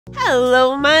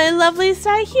Hello my lovely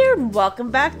Diae here, and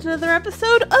welcome back to another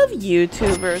episode of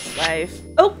YouTuber's Life.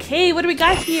 Okay, what do we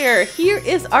got here? Here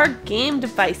is our game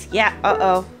device. Yeah,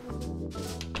 uh-oh.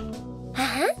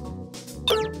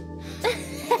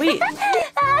 Wait.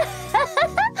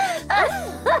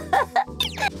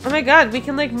 Oh my god, we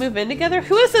can like move in together?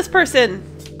 Who is this person?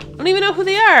 I don't even know who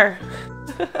they are.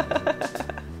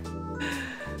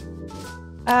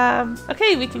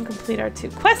 Okay, we can complete our 2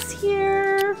 quests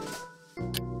here.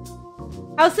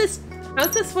 How's this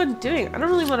one doing? I don't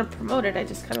really want to promote it. I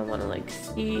just kind of want to like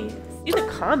see the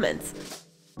comments.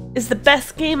 Is the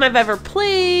best game I've ever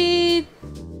played.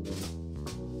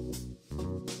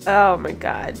 Oh my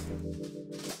god.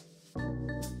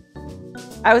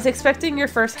 I was expecting your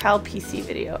first HAL PC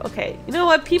video. Okay, you know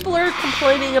what? People are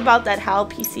complaining about that HAL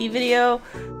PC video.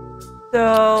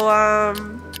 So,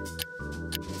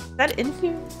 is that in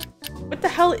here? What the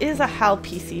hell is a HAL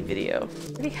PC video?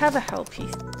 I already have a HAL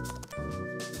PC.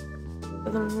 So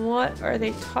then what are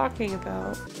they talking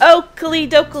about? Oakley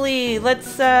dokley!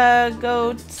 Let's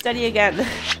go study again.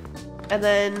 And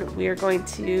then we are going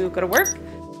to go to work.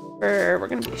 We're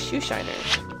going to be a shoe shiner.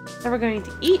 And we're going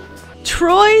to eat.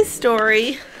 Troy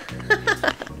Story.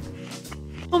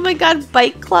 Oh my god,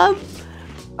 Bike Club.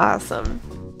 Awesome.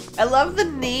 I love the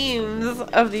names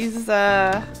of these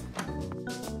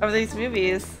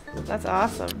movies. That's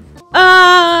awesome.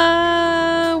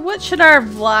 What should our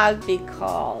vlog be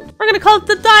called? We're gonna call it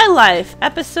the Diae Life,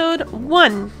 episode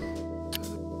 1.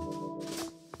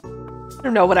 I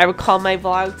don't know what I would call my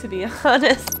vlog, to be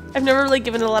honest. I've never really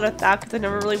given it a lot of thought because I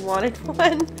never really wanted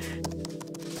one.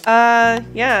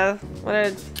 Yeah. Look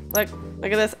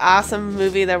at this awesome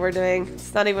movie that we're doing.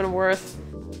 It's not even worth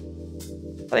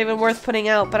putting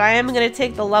out, but I am gonna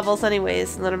take the levels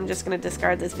anyways, and then I'm just gonna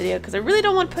discard this video because I really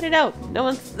don't want to put it out. No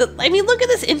one's. I mean, look at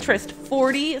this interest.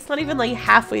 40. It's not even like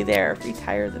halfway there.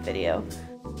 Retire the video.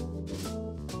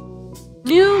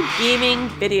 New gaming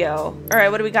video. All right,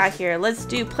 what do we got here? Let's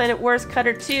do Planet Wars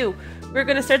Cutter 2. We're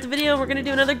gonna start the video. We're gonna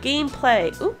do another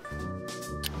gameplay. Ooh,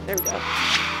 there we go.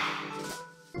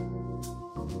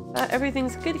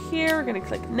 Everything's good here. We're gonna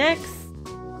click next.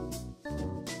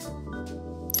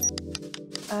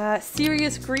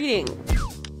 Serious greeting.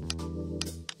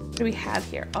 What do we have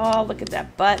here? Oh, look at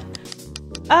that butt.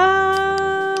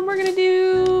 We're gonna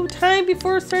do time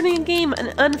before starting a game,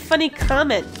 an unfunny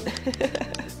comment.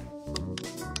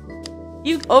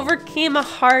 You overcame a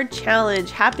hard challenge.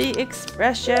 Happy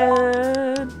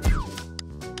expression.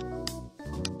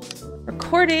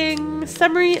 Recording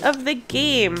summary of the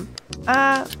game.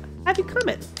 Happy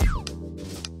comment.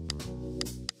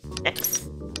 Next.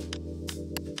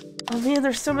 Oh man,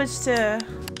 there's so much to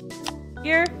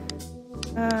here.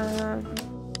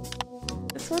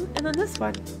 This one and then this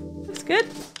one. Looks good.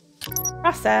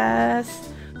 Process.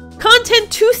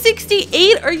 Content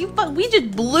 268. Are you? We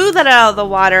just blew that out of the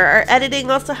water. Our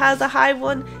editing also has a high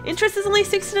one. Interest is only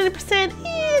 69%.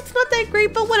 It's not that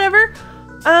great, but whatever.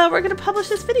 We're gonna publish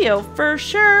this video for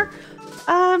sure.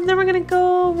 Then we're gonna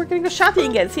go shopping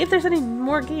again. See if there's any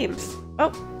more games.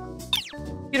 Oh,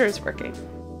 computer is working.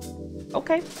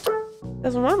 Okay.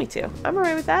 Doesn't want me to. I'm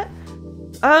alright with that.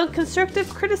 Constructive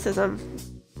criticism.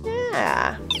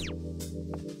 Yeah.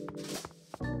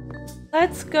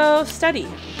 Let's go study.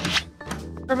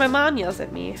 Or my mom yells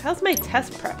at me. How's my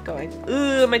test prep going?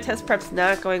 Ooh, my test prep's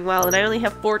not going well, and I only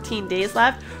have 14 days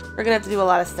left. We're gonna have to do a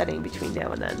lot of studying between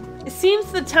now and then. It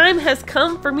seems the time has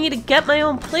come for me to get my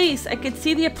own place. I could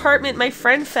see the apartment my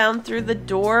friend found through the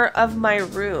door of my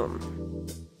room.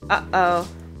 Uh-oh.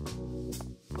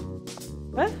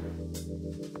 What?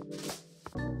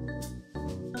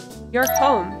 Your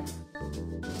home.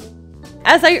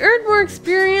 As I earned more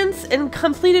experience and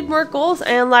completed more goals,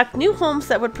 I unlocked new homes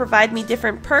that would provide me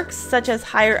different perks, such as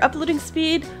higher uploading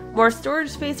speed, more storage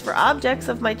space for objects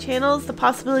of my channels, the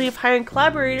possibility of hiring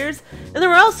collaborators, and there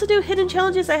were also new hidden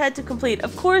challenges I had to complete.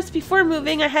 Of course, before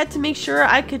moving, I had to make sure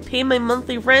I could pay my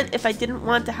monthly rent if I didn't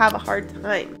want to have a hard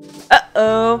time.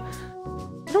 Uh-oh.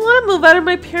 I don't want to move out of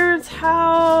my parents'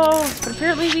 house, but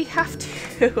apparently we have to.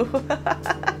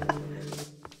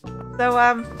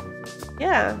 So,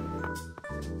 yeah.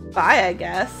 Bye, I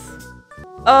guess.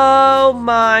 Oh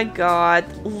my god.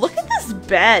 Look at this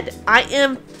bed. I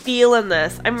am feeling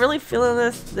this. I'm really feeling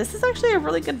this. This is actually a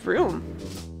really good room.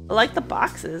 I like the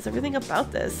boxes, everything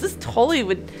about this. This totally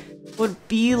would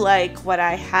be like what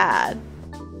I had.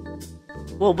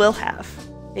 Well, will have.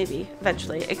 Maybe,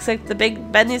 eventually. Except the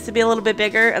big bed needs to be a little bit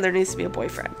bigger and there needs to be a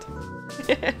boyfriend.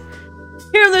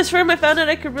 Here in this room, I found out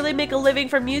I could really make a living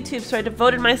from YouTube, so I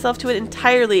devoted myself to it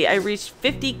entirely. I reached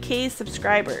 50K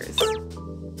subscribers.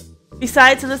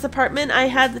 Besides, in this apartment, I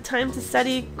had the time to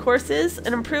study courses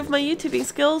and improve my YouTubing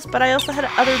skills, but I also had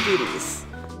other duties.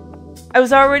 I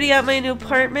was already at my new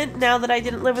apartment. Now that I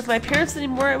didn't live with my parents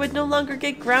anymore, I would no longer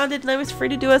get grounded and I was free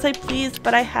to do as I pleased,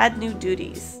 but I had new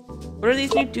duties. What are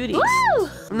these new duties? Woo!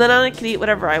 From then on, I could eat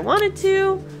whatever I wanted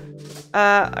to.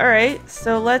 Alright,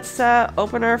 so let's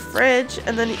open our fridge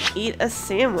and then eat a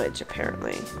sandwich,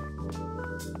 apparently.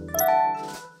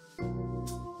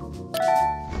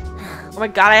 Oh my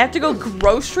god, I have to go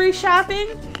grocery shopping?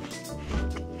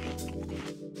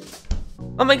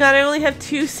 Oh my god, I only have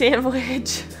 2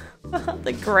 sandwich.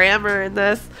 The grammar in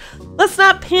this. Let's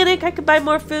not panic. I could buy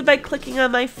more food by clicking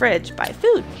on my fridge. Buy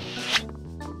food.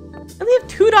 I only have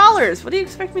 $2. What do you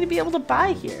expect me to be able to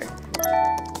buy here?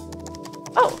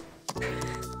 Oh.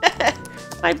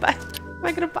 I'm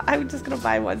just gonna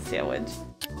buy 1 sandwich.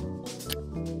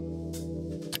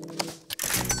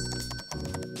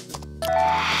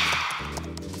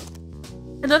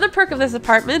 Another perk of this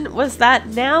apartment was that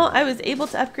now I was able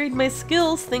to upgrade my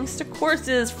skills thanks to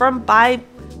courses from by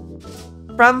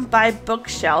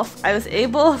bookshelf. I was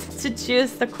able to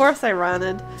choose the course I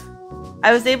wanted.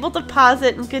 I was able to pause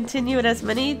it and continue it as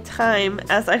many times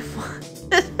as I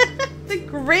wanted. The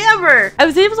grammar! I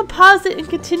was able to pause it and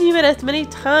continue it as many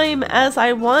times as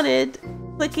I wanted,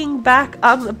 clicking back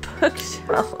on the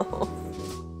bookshelf.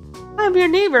 I'm your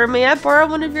neighbor. May I borrow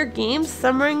one of your games?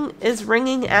 Someone is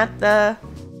ringing at the...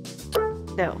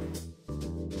 No.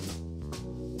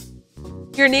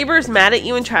 Your neighbor's mad at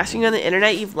you and trashing you on the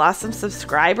internet. You've lost some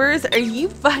subscribers. Are you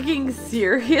fucking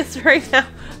serious right now?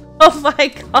 Oh my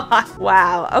god.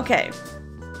 Wow. Okay.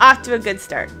 Off to a good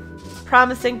start.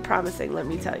 Promising, let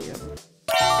me tell you.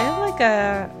 I have like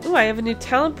a... Ooh, I have a new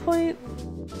talent point.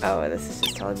 Oh, this is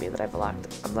just telling me that I've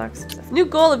unlocked some stuff. New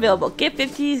goal available. Get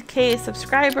 50k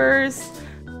subscribers.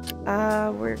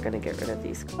 We're gonna get rid of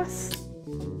these quests.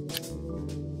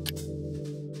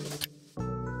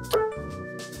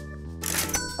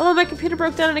 Oh, my computer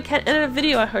broke down and I can't edit a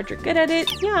video. I heard you're good at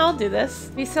it. Yeah, I'll do this.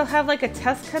 We still have like a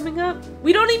test coming up.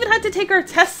 We don't even have to take our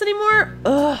tests anymore.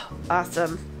 Ugh,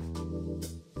 awesome.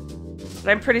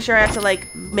 But I'm pretty sure I have to like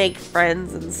make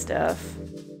friends and stuff.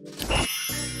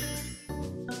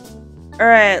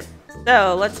 Alright,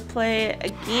 so let's play a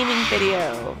gaming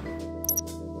video.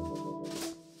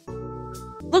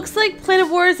 Looks like Planet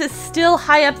Wars is still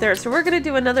high up there, so we're gonna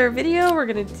do another video. We're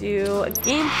gonna do a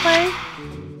gameplay.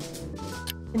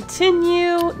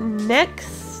 Continue.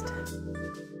 Next.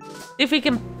 See if we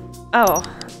can... Oh,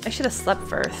 I should have slept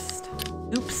first.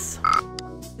 Oops.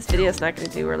 This video's not going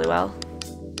to do really well.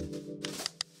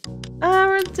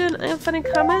 We're doing a funny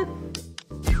comment.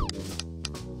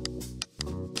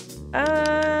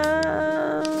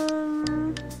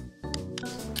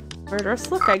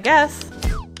 Murderous look, I guess.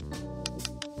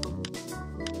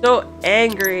 So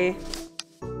angry.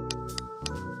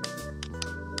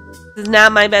 This is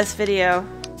not my best video.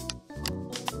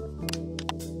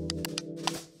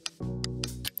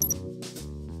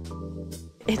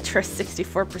 Interest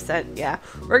 64%. Yeah,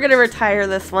 we're gonna retire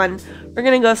this one. We're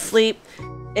gonna go sleep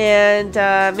and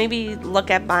maybe look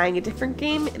at buying a different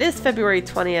game. It is February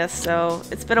 20th, so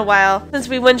it's been a while since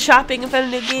we went shopping and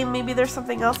found a new game. Maybe there's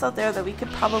something else out there that we could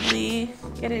probably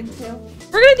get into.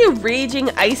 We're gonna do Raging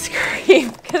Ice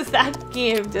Cream because that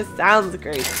game just sounds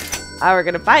great. We're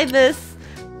gonna buy this.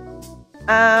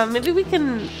 Maybe we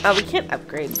can... Oh, we can't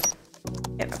upgrade.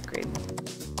 Can't upgrade.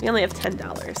 We only have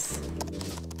 $10.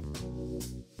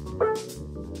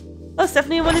 Oh,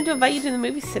 Stephanie, I wanted to invite you to the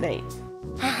movies tonight.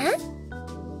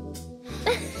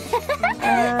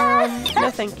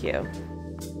 No thank you.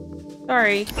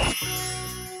 Sorry.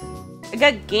 I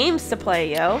got games to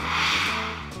play, yo.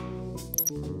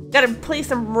 Gotta play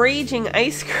some Raging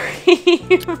Ice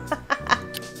Cream.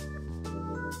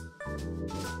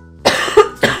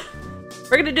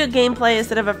 We're gonna do a gameplay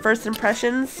instead of a first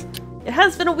impressions. It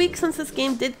has been a week since this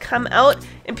game did come out,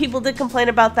 and people did complain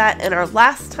about that in our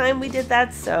last time we did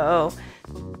that, so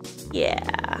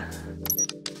yeah.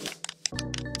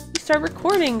 We start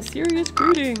recording. Serious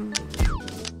greeting.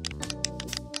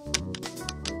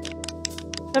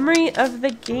 Summary of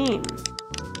the game.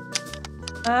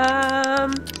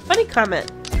 Funny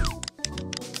comment.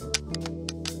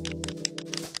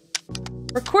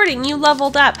 Recording, you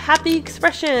leveled up. Happy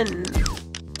expression.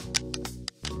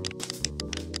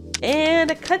 And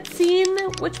a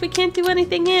cutscene, which we can't do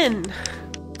anything in.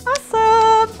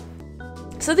 Awesome!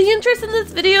 So the interest in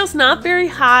this video is not very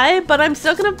high, but I'm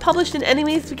still gonna publish it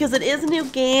anyways because it is a new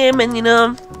game and, you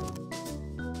know,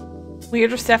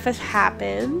 weirder stuff has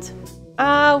happened.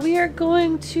 We are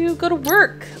going to go to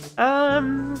work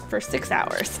for 6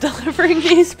 hours delivering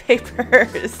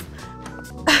newspapers.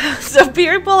 So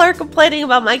people are complaining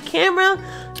about my camera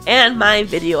and my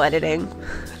video editing.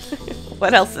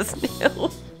 What else is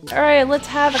new? Alright, let's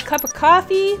have a cup of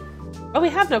coffee. Oh, we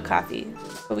have no coffee,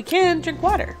 but we can drink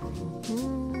water.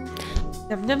 Yum,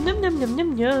 yum, yum, yum, yum,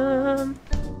 yum, yum.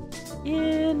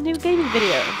 And new gaming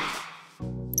video.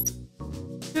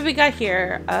 What we got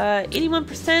here?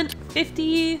 81%,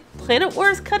 50. Planet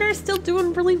Wars Cutter is still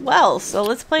doing really well. So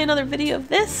let's play another video of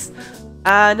this.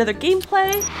 Another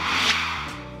gameplay.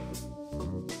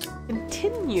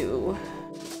 Continue.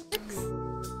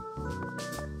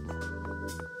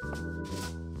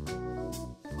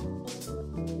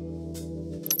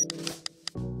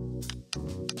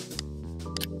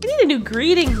 I need a new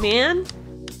greeting, man.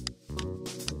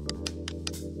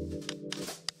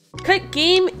 Cut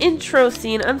game intro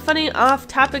scene. Unfunny,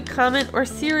 off-topic comment, or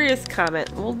serious comment.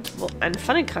 Well,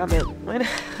 unfunny comment.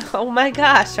 Oh my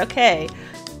gosh. Okay.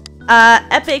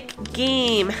 Epic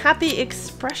game. Happy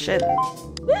expression.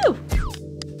 Woo!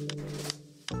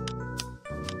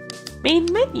 Main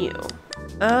menu.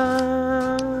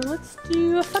 Let's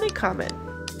do a funny comment.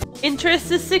 Interest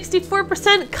is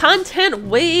 64%. Content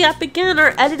way up again.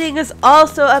 Our editing is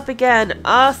also up again.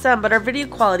 Awesome, but our video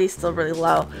quality is still really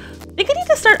low. I think I need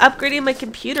to start upgrading my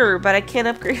computer, but I can't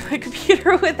upgrade my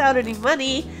computer without any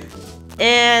money.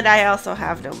 And I also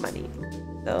have no money.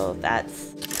 So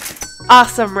that's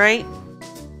awesome, right?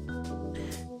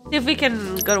 See if we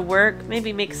can go to work.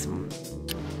 Maybe make some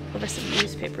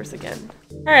newspapers again.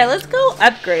 Alright, let's go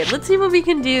upgrade. Let's see what we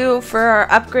can do for our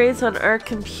upgrades on our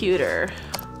computer.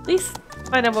 At least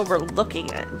find out what we're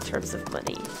looking at in terms of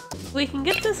money. We can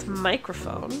get this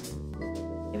microphone.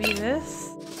 Maybe this.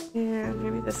 And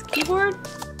maybe this keyboard.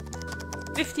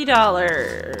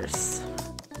 $50.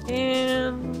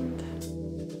 And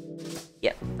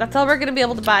yep, that's all we're gonna be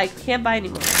able to buy. Can't buy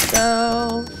anymore.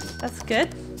 So that's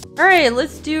good. Alright,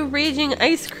 let's do Raging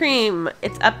Ice Cream.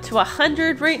 It's up to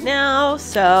 100 right now,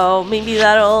 so maybe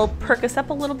that'll perk us up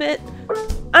a little bit.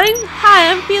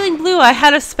 Hi, I'm feeling blue. I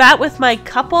had a spat with my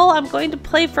couple. I'm going to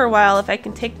play for a while if I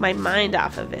can take my mind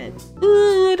off of it.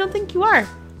 I don't think you are.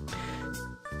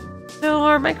 So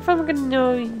our microphone, we're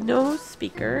gonna no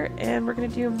speaker, and we're gonna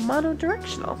do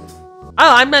mono-directional. Oh,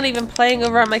 I'm not even playing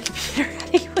over on my computer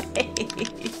anyway.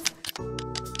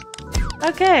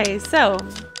 Okay, so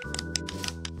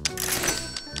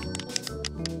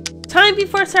time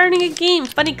before starting a game.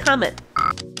 Funny comment.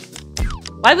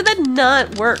 Why would that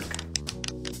not work?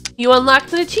 You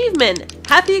unlocked an achievement.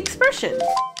 Happy expression.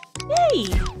 Yay!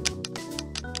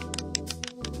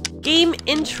 Game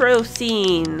intro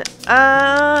scene.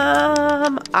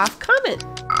 Off comment.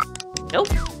 Nope.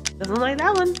 Doesn't like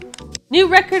that one. New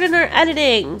record in our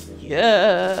editing.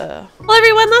 Yeah. Well,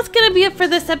 everyone, that's gonna be it for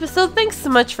this episode. Thanks so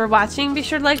much for watching. Be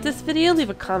sure to like this video, leave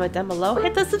a comment down below,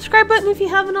 hit the subscribe button if you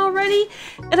haven't already,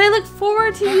 and I look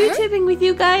forward to YouTubing with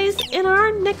you guys in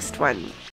our next one.